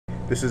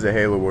This is a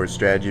Halo Wars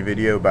strategy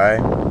video by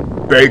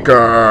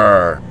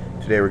Baker!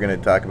 Today we're going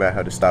to talk about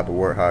how to stop a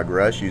Warthog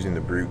Rush using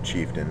the Brute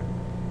Chieftain.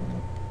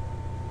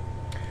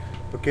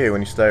 Okay,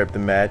 when you start up the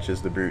match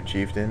as the Brute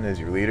Chieftain, as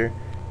your leader,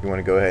 you want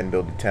to go ahead and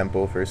build a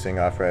temple first thing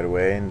off right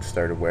away and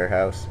start a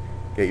warehouse.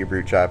 Get your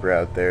Brute Chopper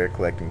out there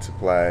collecting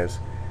supplies.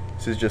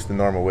 This is just the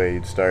normal way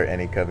you'd start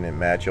any Covenant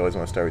match. You always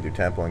want to start with your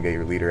temple and get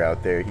your leader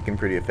out there. He can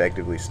pretty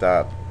effectively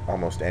stop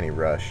almost any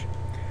rush.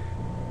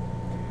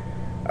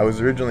 I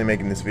was originally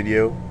making this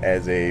video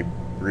as a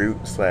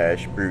Brute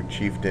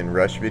Chieftain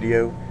rush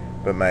video,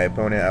 but my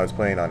opponent I was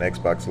playing on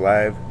Xbox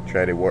Live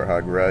tried a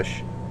Warthog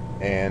Rush,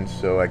 and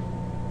so I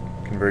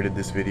converted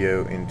this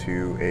video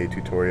into a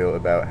tutorial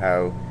about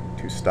how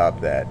to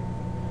stop that.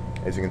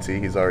 As you can see,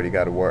 he's already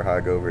got a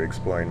Warthog over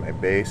exploring my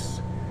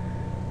base.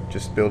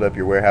 Just build up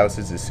your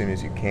warehouses as soon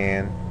as you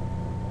can.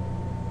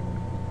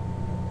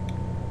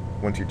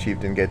 Once your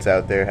chieftain gets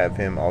out there, have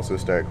him also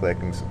start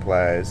collecting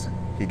supplies.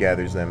 He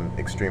gathers them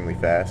extremely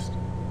fast.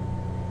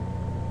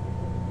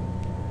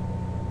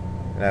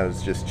 And I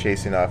was just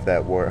chasing off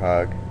that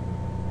Warthog.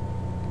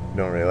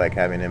 Don't really like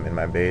having him in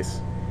my base.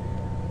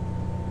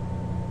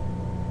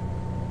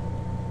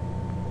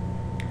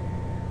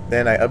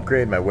 Then I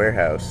upgrade my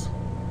warehouse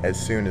as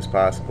soon as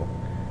possible,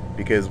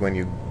 because when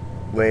you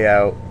lay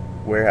out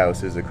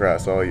warehouses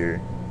across all your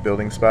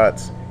building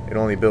spots, it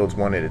only builds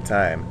one at a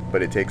time,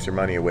 but it takes your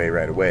money away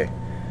right away.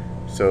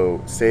 So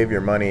save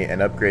your money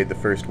and upgrade the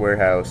first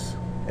warehouse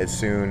as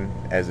soon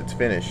as it's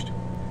finished,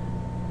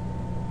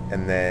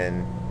 and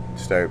then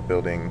start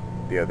building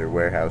the other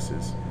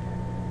warehouses.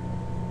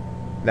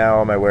 Now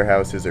all my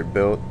warehouses are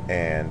built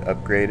and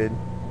upgraded.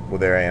 Well,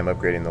 there I am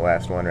upgrading the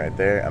last one right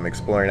there. I'm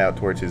exploring out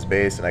towards his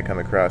base and I come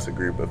across a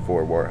group of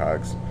 4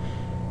 Warthogs.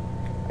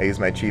 I use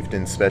my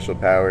chieftain's special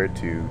power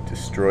to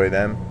destroy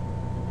them,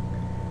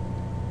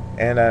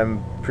 and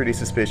I'm pretty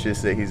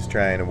suspicious that he's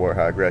trying a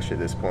Warthog Rush at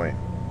this point.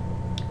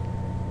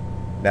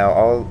 Now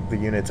all the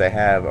units I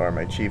have are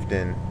my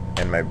chieftain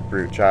and my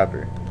Brute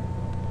Chopper.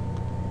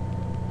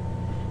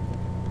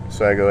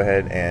 So I go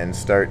ahead and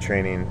start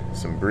training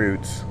some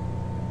brutes,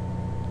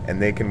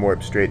 and they can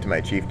warp straight to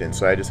my chieftain.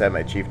 So I just have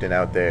my chieftain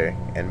out there,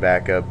 and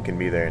backup can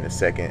be there in a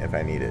second if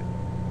I need it.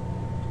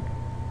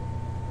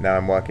 Now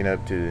I'm walking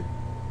up to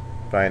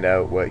find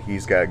out what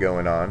he's got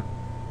going on.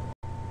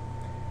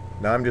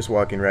 Now I'm just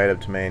walking right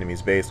up to my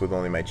enemy's base with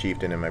only my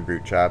chieftain and my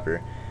Brute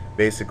Chopper.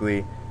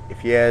 Basically,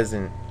 if he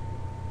hasn't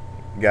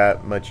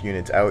got much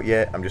units out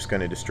yet, I'm just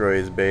going to destroy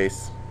his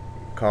base,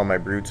 call my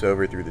brutes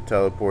over through the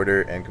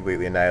teleporter, and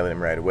completely annihilate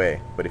him right away.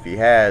 But if he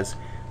has,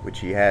 which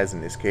he has in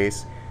this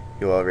case,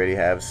 he'll already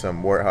have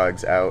some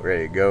Warthogs out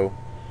ready to go.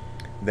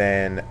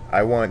 Then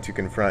I want to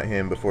confront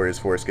him before his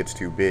force gets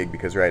too big,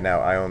 because right now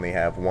I only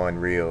have one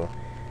real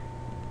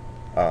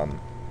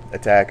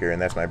attacker,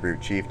 and that's my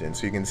Brute Chieftain.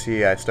 So you can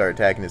see I start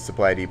attacking his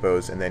supply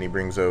depots, and then he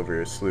brings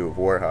over a slew of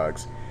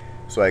Warthogs.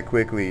 So I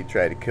quickly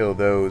try to kill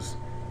those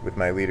with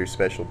my leader's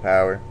special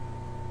power.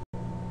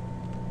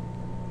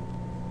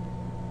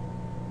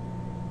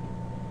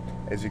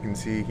 As you can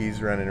see,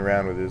 he's running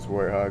around with his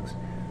Warthogs.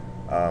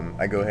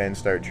 I go ahead and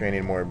start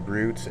training more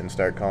brutes and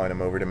start calling them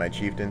over to my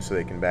chieftain so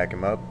they can back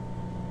him up.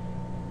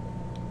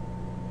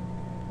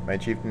 My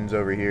chieftain's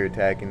over here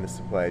attacking the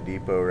supply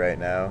depot right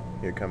now.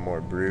 Here come more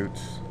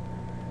brutes.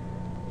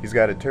 He's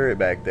got a turret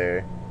back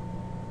there,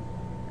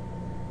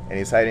 and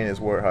he's hiding his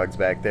Warthogs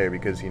back there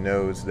because he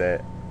knows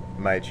that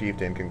my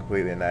chieftain can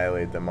completely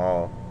annihilate them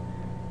all.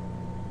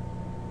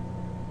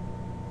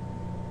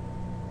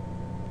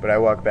 But I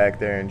walk back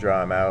there and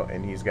draw him out,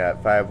 and he's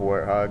got 5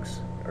 Warthogs,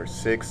 or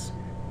 6.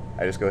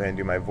 I just go ahead and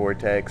do my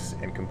vortex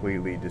and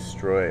completely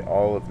destroy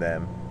all of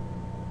them.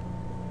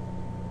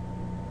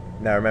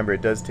 Now remember,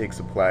 it does take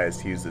supplies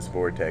to use this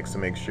vortex, so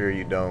make sure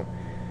you don't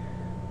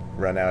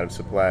run out of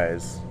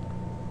supplies.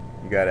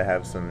 You gotta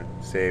have some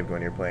saved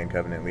when you're playing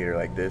Covenant leader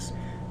like this.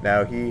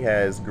 Now he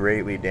has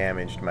greatly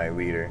damaged my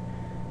leader,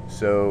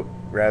 so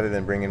rather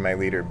than bringing my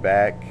leader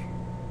back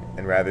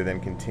and rather than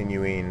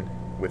continuing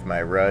with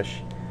my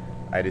rush,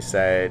 I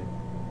decide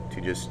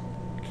to just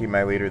keep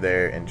my leader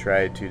there and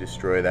try to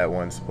destroy that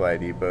one supply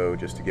depot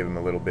just to give him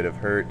a little bit of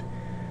hurt,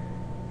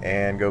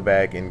 and go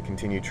back and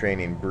continue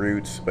training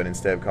brutes, but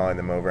instead of calling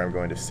them over, I'm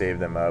going to save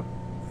them up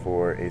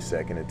for a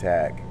second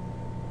attack.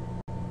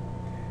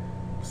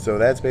 So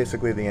that's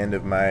basically the end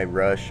of my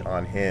rush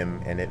on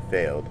him, and it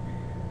failed.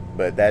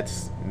 But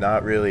that's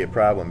not really a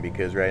problem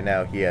because right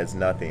now he has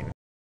nothing.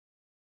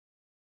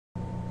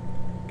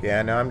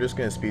 Okay, now I'm just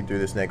going to speed through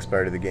this next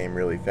part of the game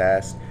really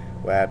fast.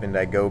 What happened,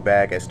 I go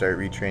back, I start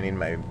retraining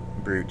my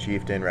Brute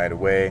Chieftain right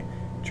away,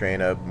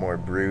 train up more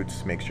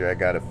brutes, make sure I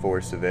got a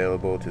force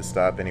available to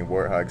stop any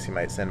Warthogs he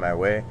might send my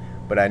way.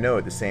 But I know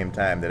at the same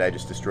time that I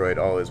just destroyed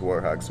all his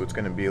Warthogs, so it's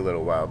going to be a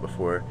little while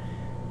before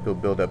he'll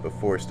build up a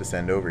force to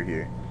send over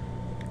here.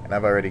 And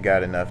I've already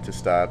got enough to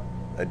stop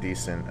a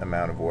decent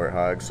amount of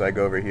Warthogs, so I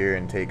go over here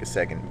and take a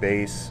second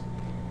base.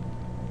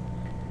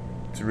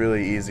 It's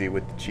really easy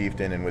with the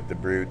Chieftain and with the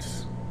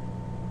brutes.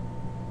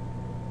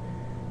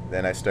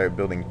 Then I start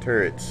building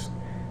turrets.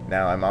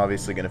 Now I'm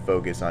obviously going to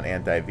focus on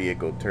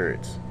anti-vehicle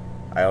turrets.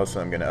 I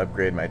also am going to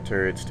upgrade my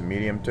turrets to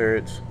medium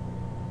turrets,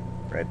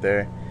 right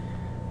there,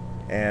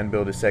 and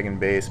build a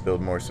second base,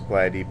 build more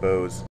supply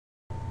depots.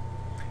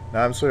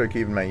 Now I'm sort of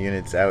keeping my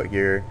units out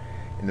here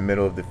in the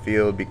middle of the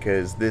field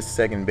because this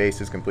second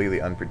base is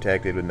completely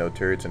unprotected with no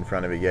turrets in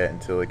front of it yet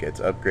until it gets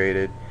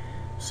upgraded.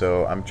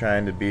 So I'm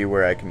trying to be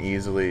where I can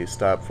easily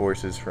stop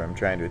forces from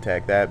trying to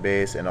attack that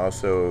base, and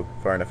also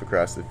far enough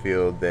across the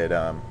field that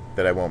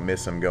I won't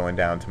miss them going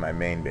down to my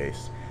main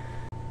base.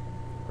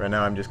 Right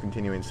now I'm just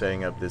continuing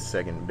setting up this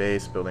second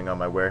base, building all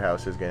my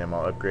warehouses, getting them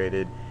all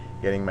upgraded,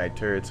 getting my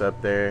turrets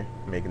up there,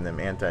 making them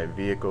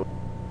anti-vehicle.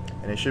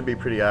 And it should be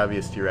pretty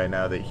obvious to you right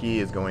now that he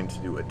is going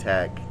to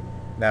attack.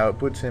 Now it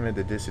puts him at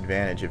the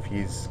disadvantage if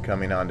he's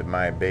coming onto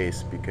my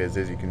base, because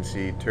as you can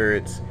see,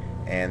 turrets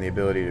and the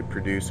ability to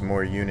produce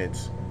more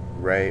units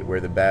right where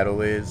the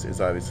battle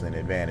is obviously an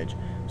advantage.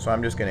 So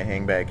I'm just going to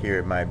hang back here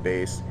at my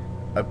base,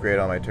 upgrade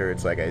all my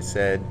turrets like I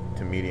said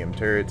to medium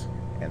turrets,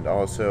 and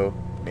also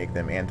make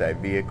them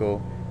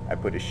anti-vehicle. I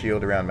put a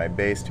shield around my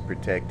base to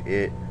protect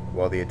it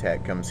while the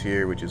attack comes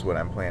here, which is what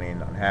I'm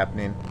planning on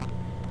happening.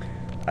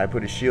 I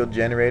put a shield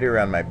generator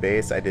around my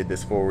base. I did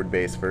this forward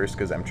base first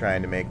because I'm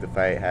trying to make the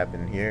fight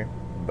happen here,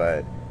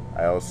 but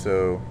I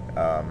also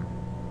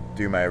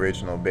do my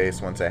original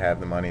base once I have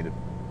the money to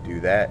do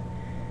that.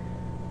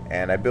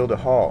 And I build a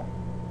hall,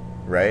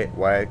 right?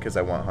 Why? Because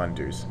I want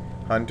hunters.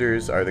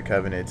 Hunters are the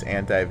Covenant's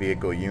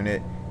anti-vehicle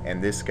unit,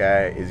 and this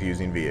guy is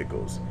using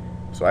vehicles.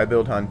 So I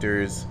build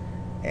hunters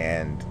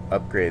and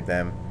upgrade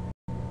them.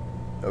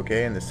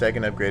 Okay, and the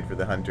second upgrade for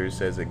the hunters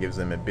says it gives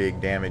them a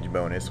big damage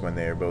bonus when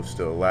they are both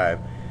still alive.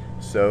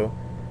 So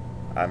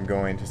I'm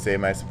going to save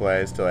my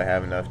supplies till I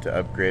have enough to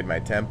upgrade my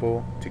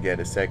temple to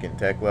get a second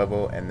tech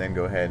level, and then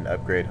go ahead and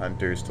upgrade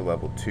hunters to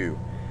level 2.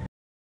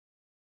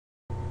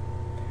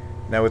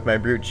 Now with my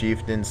Brute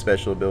Chieftain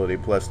special ability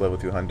plus level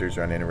 2 hunters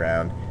running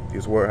around,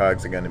 these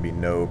Warthogs are going to be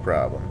no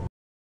problem.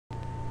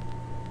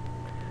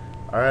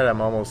 Alright,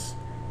 I'm almost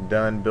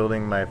done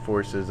building my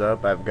forces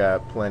up. I've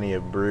got plenty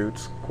of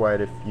brutes, quite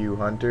a few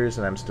hunters,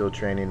 and I'm still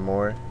training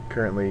more.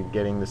 Currently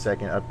getting the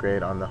second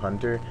upgrade on the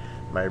hunter.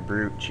 My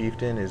Brute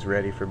Chieftain is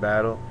ready for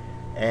battle,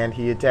 and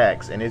he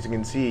attacks. And as you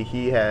can see,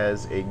 he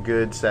has a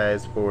good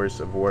sized force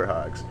of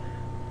Warthogs.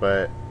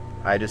 But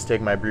I just take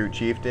my Brute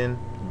Chieftain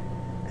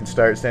and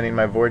start sending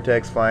my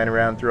vortex flying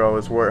around through all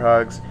his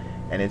Warthogs,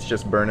 and it's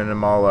just burning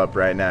them all up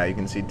right now. You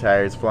can see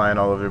tires flying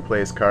all over the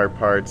place, car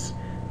parts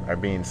are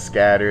being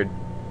scattered.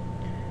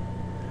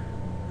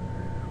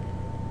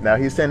 Now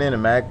he's sent in a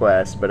Mag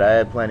Blast, but I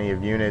had plenty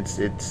of units.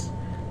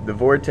 The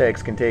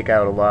Vortex can take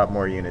out a lot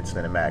more units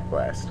than a Mag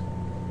Blast.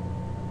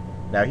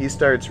 Now he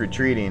starts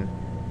retreating,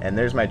 and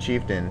there's my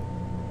Chieftain.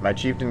 My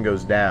Chieftain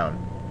goes down.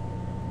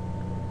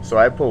 So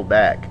I pull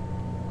back,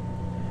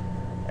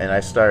 and I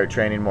start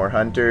training more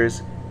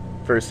hunters.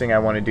 First thing I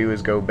want to do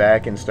is go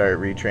back and start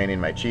retraining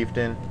my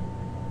Chieftain.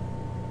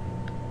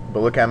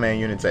 But look how many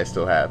units I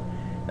still have.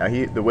 Now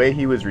the way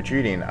he was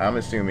retreating, I'm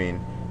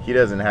assuming he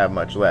doesn't have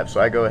much left. So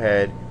I go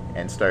ahead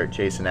and start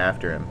chasing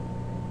after him.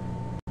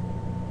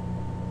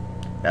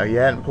 Now he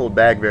hadn't pulled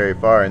back very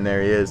far, and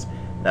there he is.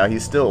 Now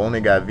he's still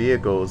only got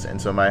vehicles,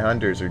 and so my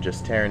hunters are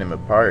just tearing him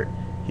apart.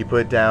 He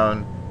put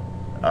down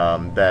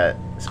that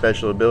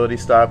special ability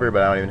stopper,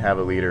 but I don't even have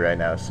a leader right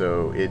now,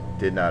 so it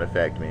did not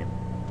affect me.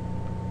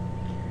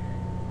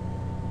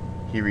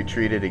 He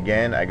retreated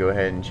again. I go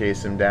ahead and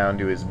chase him down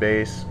to his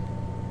base.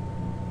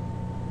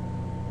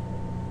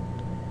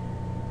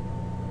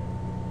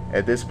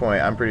 At this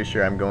point, I'm pretty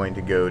sure I'm going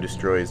to go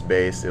destroy his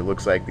base. It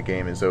looks like the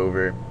game is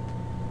over,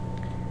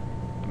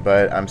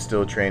 but I'm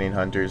still training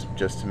hunters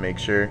just to make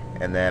sure.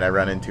 And then I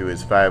run into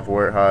his 5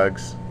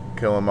 Warthogs,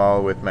 kill them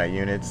all with my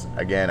units.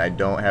 Again, I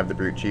don't have the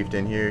Brute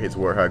Chieftain here. His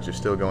Warthogs are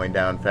still going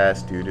down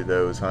fast due to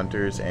those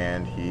hunters,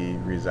 and he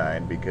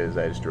resigned because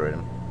I destroyed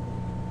him.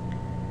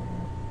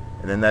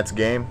 And then that's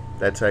game.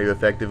 That's how you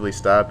effectively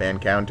stop and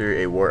counter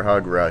a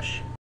Warthog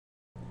Rush.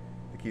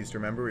 Keys to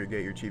remember: you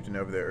get your Chieftain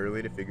over there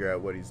early to figure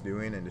out what he's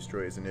doing and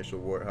destroy his initial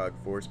Warthog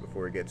force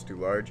before it gets too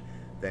large,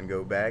 then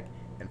go back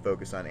and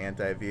focus on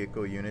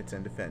anti-vehicle units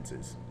and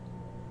defenses.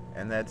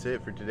 And that's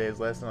it for today's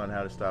lesson on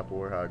how to stop a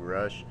Warthog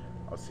Rush.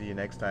 I'll see you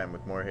next time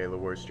with more Halo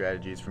Wars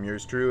strategies from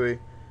yours truly,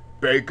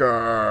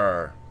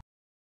 Baker!